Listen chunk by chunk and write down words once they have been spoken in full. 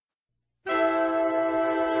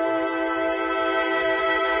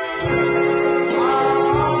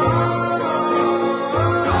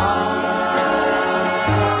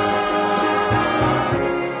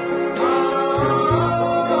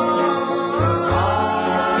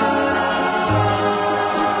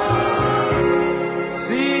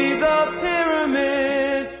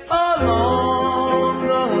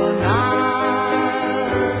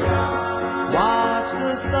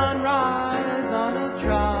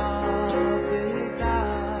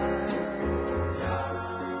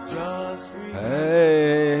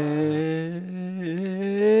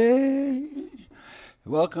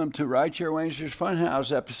welcome to Rideshare Wangster's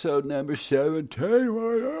Funhouse, episode number 17.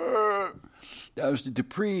 That was the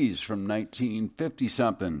Duprees from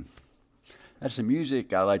 1950-something. That's the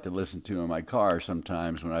music I like to listen to in my car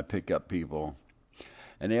sometimes when I pick up people.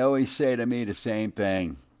 And they always say to me the same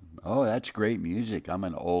thing. Oh, that's great music. I'm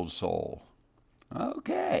an old soul.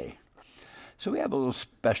 Okay. So we have a little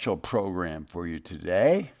special program for you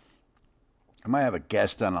today. I might have a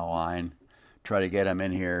guest on the line. Try to get him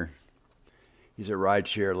in here. He's a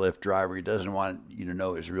rideshare Lyft driver. He doesn't want you to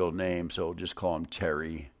know his real name, so we'll just call him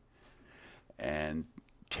Terry. And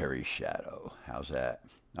Terry Shadow. How's that?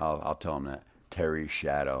 I'll tell him that. Terry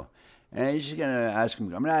Shadow. And he's just going to ask him,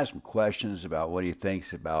 I'm going to ask him questions about what he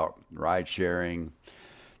thinks about ride sharing,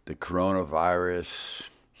 the coronavirus,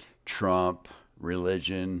 Trump,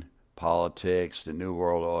 religion, politics, the New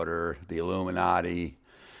World Order, the Illuminati,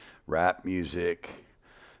 rap music,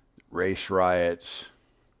 race riots,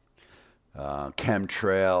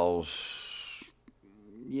 chemtrails,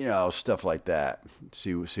 stuff like that.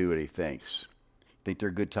 See what he thinks. Think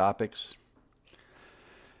they're good topics?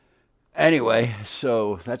 Anyway,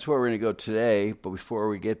 so that's where we're going to go today. But before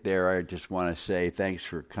we get there, I just want to say thanks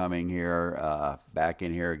for coming here, back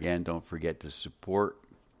in here again. Don't forget to support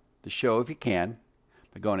the show if you can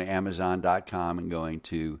by going to Amazon.com and going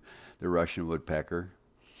to The Russian Woodpecker.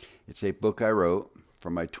 It's a book I wrote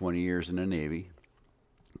from my 20 years in the Navy.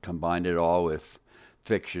 Combined it all with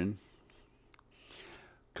fiction.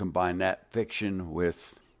 Combine that fiction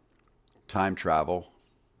with time travel.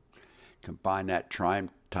 Combine that time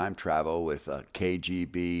travel with a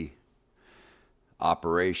KGB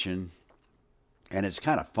operation. And it's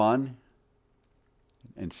kind of fun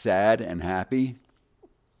and sad and happy.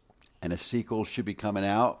 And a sequel should be coming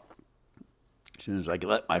out as soon as I can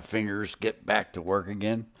let my fingers get back to work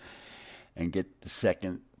again and get the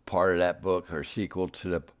second part of that book or sequel to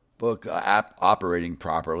the book operating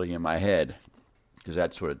properly in my head, because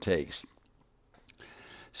that's what it takes.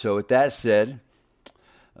 So with that said,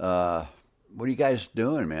 what are you guys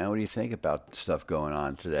doing, man? What do you think about stuff going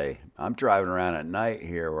on today? I'm driving around at night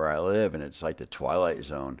here where I live, and it's like the Twilight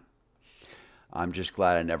Zone. I'm just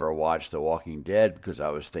glad I never watched The Walking Dead because I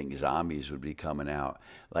was thinking zombies would be coming out.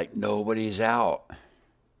 Like, nobody's out.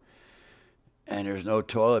 And there's no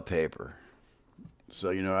toilet paper.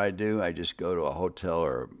 So you know what I do? I just go to a hotel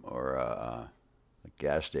or a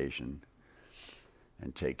gas station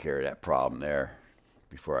and take care of that problem there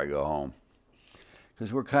before I go home.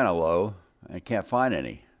 Because we're kind of low. I can't find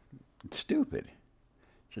any. It's stupid.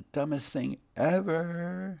 It's the dumbest thing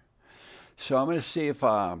ever. So I'm going to see if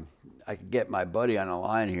I can get my buddy on the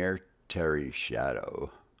line here, Terry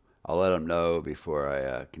Shadow. I'll let him know before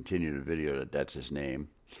I continue the video that that's his name.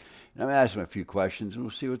 And I'm going to ask him a few questions and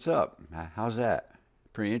we'll see what's up. How's that?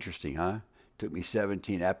 Pretty interesting, huh? Took me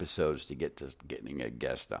 17 episodes to get to getting a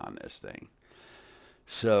guest on this thing.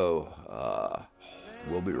 So,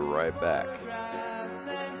 we'll be right back.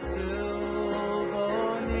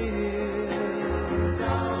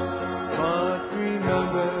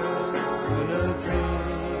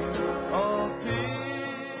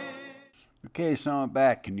 Okay, so I'm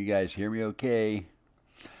back. Can you guys hear me okay?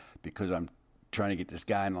 Because I'm trying to get this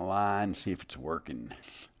guy on the line and see if it's working.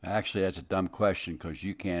 Actually, that's a dumb question because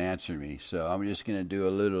you can't answer me. So I'm just going to do a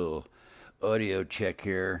little audio check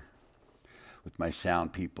here with my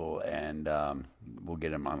sound people, and we'll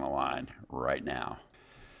get him on the line right now.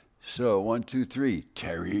 So 1, 2, 3.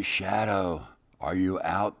 Terry Shadow, are you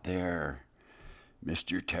out there?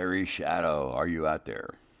 Mr. Terry Shadow, are you out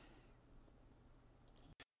there?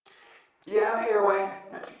 Yeah, I'm here, Wayne.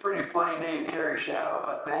 That's a pretty funny name, Terry Shadow,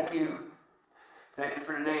 but thank you. Thank you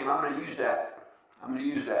for the name. I'm going to use that. Can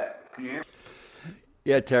you hear me?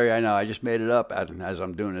 Yeah, Terry, I know. I just made it up as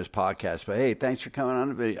I'm doing this podcast. But hey, thanks for coming on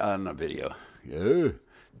the video. Yeah,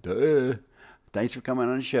 duh. Thanks for coming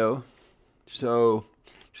on the show. So,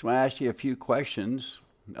 just want to ask you a few questions.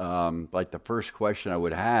 Like the first question I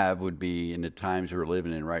would have would be in the times we're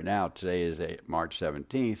living in right now. Today is March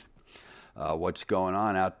 17th. What's going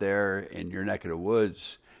on out there in your neck of the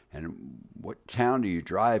woods? And what town do you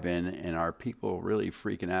drive in? And are people really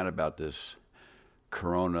freaking out about this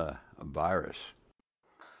coronavirus?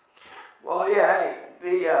 Well, yeah,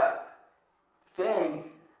 the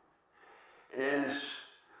thing is,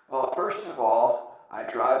 well, first of all, I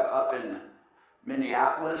drive up in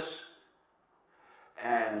Minneapolis,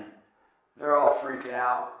 and they're all freaking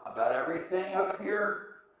out about everything up here.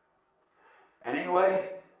 Anyway,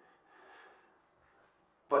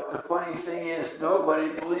 but the funny thing is, nobody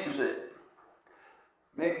believes it.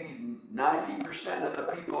 Maybe 90% of the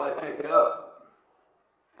people I pick up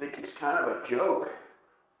think it's kind of a joke.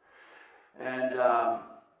 And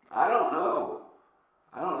I don't know.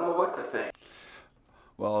 I don't know what to think.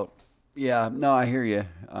 Well, yeah, no, I hear you.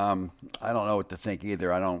 I don't know what to think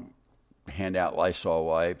either. I don't hand out Lysol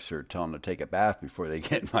wipes or tell them to take a bath before they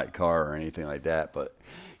get in my car or anything like that. But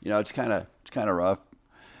it's kind of rough.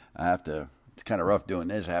 I have to. It's kind of rough doing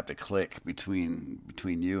this. I have to click between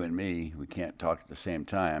you and me. We can't talk at the same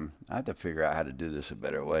time. I have to figure out how to do this a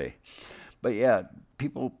better way. But yeah,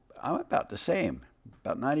 people. I'm about the same.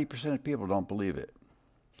 About 90% of people don't believe it.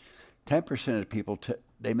 10% of people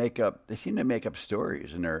they seem to make up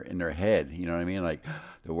stories in their head. You know what I mean? Like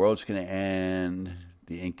the world's going to end,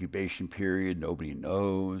 the incubation period, nobody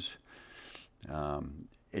knows.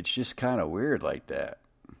 It's just kind of weird like that.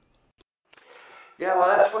 Yeah,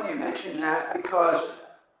 well, that's funny you mentioned that because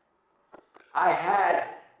I had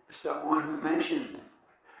someone who mentioned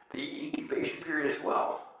the incubation period as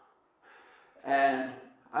well. And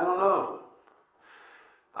I don't know.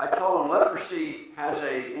 I told them leprosy has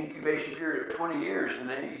a incubation period of 20 years, and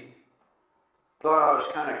they thought I was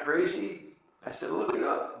kind of crazy. I said, look it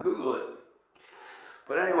up, Google it.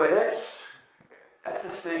 But anyway, that's the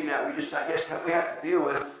thing that I guess we have to deal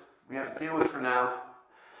with. We have to deal with for now.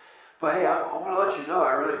 But hey, I want to let you know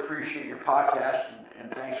I really appreciate your podcast, and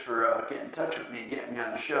thanks for getting in touch with me and getting me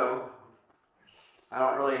on the show. I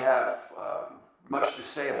don't really have much to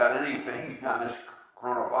say about anything on this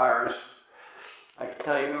coronavirus. I can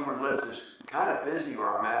tell you Uber and Lyft is kind of busy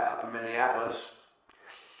where I'm at up in Minneapolis.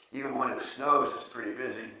 Even when it snows, it's pretty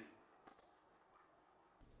busy.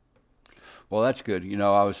 Well, that's good.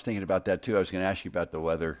 I was thinking about that too. I was going to ask you about the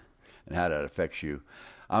weather and how that affects you.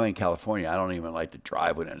 I'm in California. I don't even like to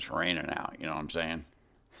drive when it's raining out. You know what I'm saying?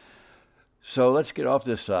 So let's get off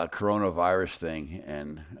this coronavirus thing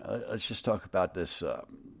and let's just talk about this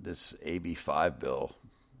AB5 bill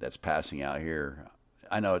that's passing out here.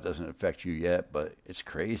 I know it doesn't affect you yet, but it's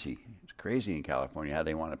crazy. It's crazy in California how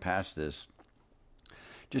they want to pass this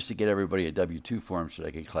just to get everybody a W-2 form so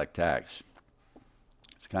they can collect tax.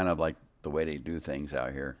 It's kind of like the way they do things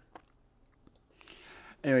out here.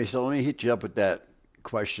 Anyway, so let me hit you up with that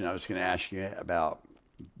question I was going to ask you about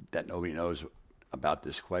that nobody knows about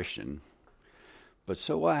this question. But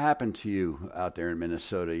so what happened to you out there in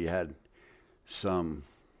Minnesota? You had some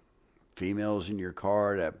females in your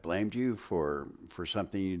car that blamed you for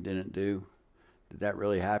something you didn't do. Did that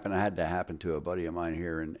really happen? I had that happen to a buddy of mine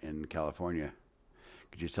here in California.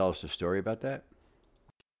 Could you tell us the story about that?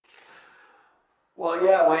 Well,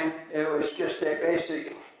 yeah, Wayne, it was just a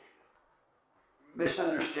basic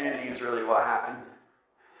misunderstanding is really what happened.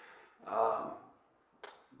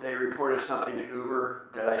 They reported something to Uber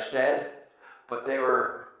that I said, but they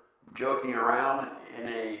were joking around in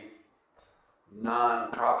a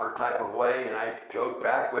non-proper type of way, and I joked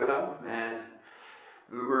back with them, and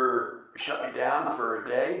Uber shut me down for a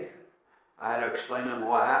day. I had to explain to them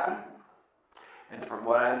what happened, and from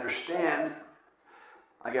what I understand,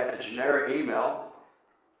 I got the generic email.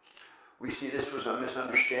 We see this was a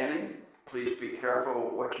misunderstanding. Please be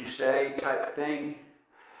careful what you say type thing.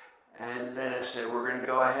 And then it said, we're going to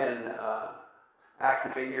go ahead and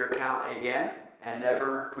activate your account again and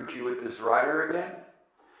never put you with this rider again.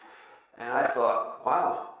 And I thought,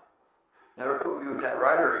 wow, never put me with that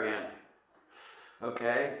rider again.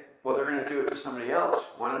 Okay, well, they're going to do it to somebody else.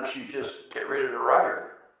 Why don't you just get rid of the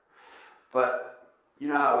rider? But you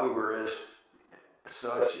know how Uber is.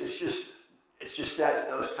 So it's just that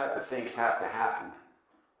those type of things have to happen.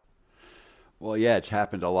 Well, yeah, it's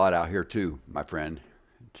happened a lot out here too, my friend.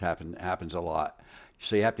 It happens a lot.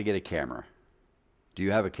 So you have to get a camera. Do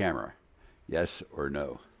you have a camera? Yes or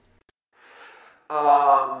no?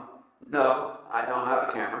 No, I don't have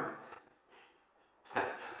a camera. But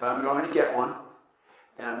I'm going to get one,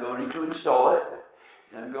 and I'm going to install it,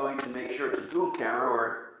 and I'm going to make sure it's a dual camera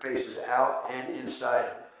where it faces out and inside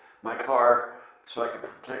my car so I can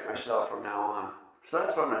protect myself from now on. So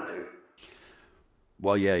that's what I'm going to do.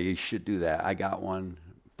 Well, yeah, you should do that. I got one,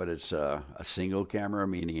 but it's a single camera,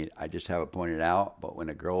 meaning I just have it pointed out. But when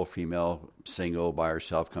a girl, female, single by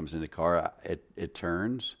herself comes in the car, it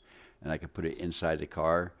turns, and I can put it inside the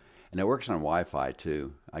car. And it works on Wi-Fi,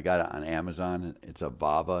 too. I got it on Amazon. It's a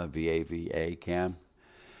Vava, V-A-V-A cam.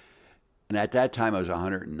 And at that time, it was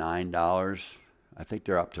 $109. I think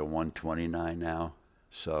they're up to $129 now.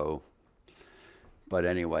 So, but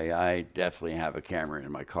anyway, I definitely have a camera in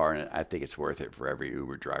my car, and I think it's worth it for every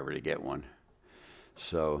Uber driver to get one.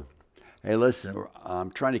 So, hey, listen,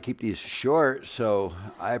 I'm trying to keep these short, so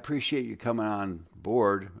I appreciate you coming on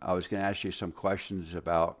board. I was going to ask you some questions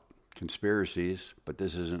about conspiracies, but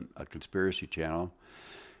this isn't a conspiracy channel.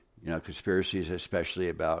 You know, conspiracies especially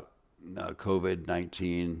about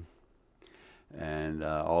COVID-19 and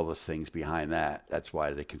all those things behind that. That's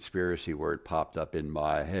why the conspiracy word popped up in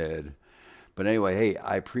my head. But anyway, hey,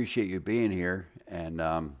 I appreciate you being here, and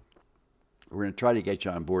we're going to try to get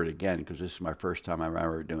you on board again because this is my first time I'm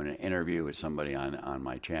ever doing an interview with somebody on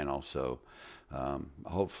my channel. So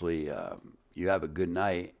hopefully you have a good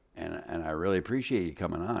night, and I really appreciate you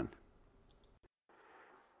coming on.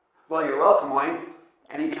 Well, you're welcome, Wayne,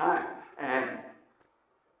 anytime. And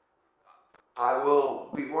I will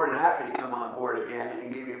be more than happy to come on board again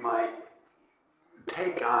and give you my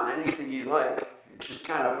take on anything you like. It's just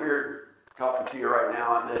kind of weird talking to you right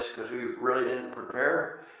now on this because we really didn't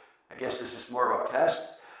prepare. I guess this is more of a test.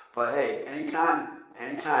 But hey, anytime,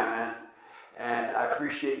 man. And I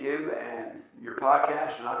appreciate you and your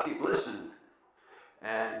podcast, and I'll keep listening.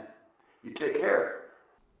 And you take care.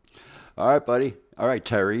 All right, buddy. All right,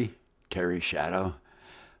 Terry Shadow.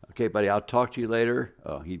 Okay, buddy, I'll talk to you later.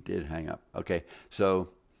 Oh, he did hang up. Okay, so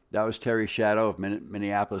that was Terry Shadow of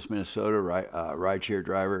Minneapolis, Minnesota, rideshare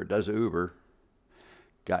driver, does Uber.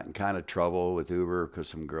 Got in kind of trouble with Uber because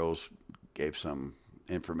some girls gave some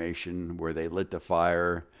information where they lit the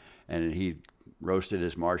fire, and he roasted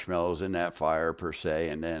his marshmallows in that fire, per se,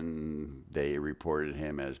 and then they reported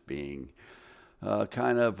him as being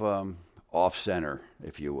kind of off-center,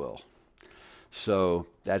 if you will. So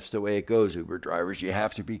that's the way it goes, Uber drivers. You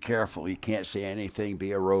have to be careful. You can't say anything,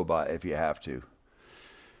 be a robot if you have to.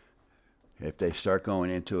 If they start going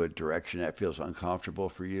into a direction that feels uncomfortable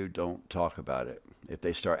for you, don't talk about it. If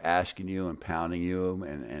they start asking you and pounding you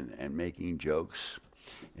and making jokes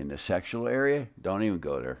in the sexual area, don't even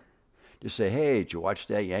go there. Just say, hey, did you watch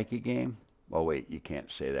that Yankee game? Well, wait, you can't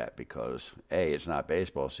say that because A, it's not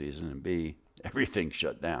baseball season, and B, everything's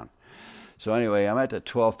shut down. So anyway, I'm at the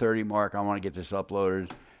 12:30 mark. I want to get this uploaded,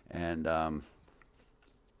 and I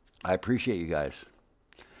appreciate you guys.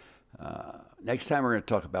 Next time we're going to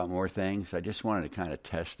talk about more things. I just wanted to kind of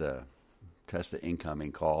test the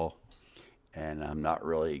incoming call, and I'm not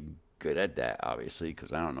really good at that, obviously,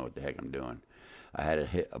 because I don't know what the heck I'm doing. I had to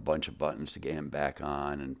hit a bunch of buttons to get him back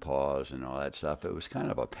on and pause and all that stuff. It was kind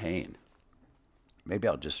of a pain. Maybe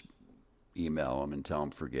I'll just email him and tell him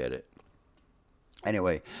forget it.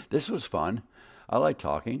 Anyway, this was fun. I like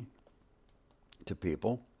talking to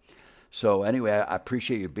people. So anyway, I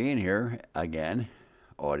appreciate you being here again,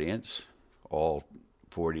 audience, all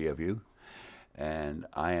 40 of you. And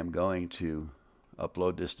I am going to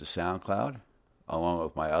upload this to SoundCloud along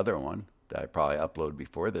with my other one that I probably uploaded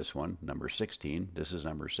before this one, number 16. This is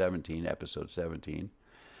number 17, episode 17.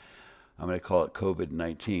 I'm going to call it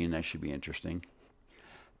COVID-19. That should be interesting.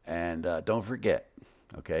 And don't forget,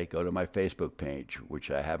 okay, go to my Facebook page, which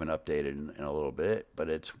I haven't updated in a little bit, but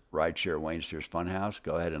it's Rideshare Wainster's Funhouse.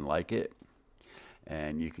 Go ahead and like it.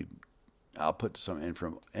 And I'll put some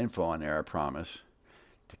info on there, I promise,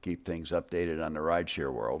 to keep things updated on the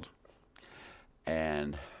rideshare world.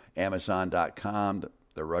 And Amazon.com,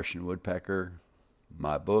 The Russian Woodpecker,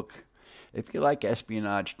 my book. If you like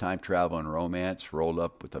espionage, time travel, and romance rolled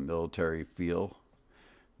up with a military feel,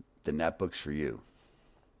 then that book's for you.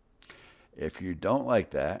 If you don't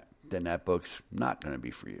like that, then that book's not going to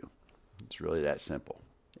be for you. It's really that simple.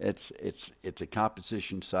 It's a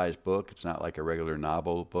composition-sized book. It's not like a regular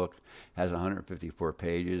novel book. It has 154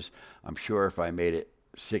 pages. I'm sure if I made it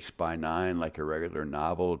 6x9 like a regular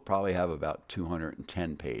novel, it'd probably have about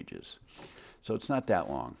 210 pages. So it's not that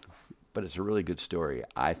long, but it's a really good story,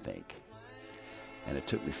 I think. And it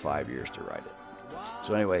took me 5 years to write it.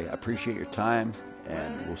 So anyway, I appreciate your time,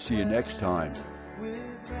 and we'll see you next time.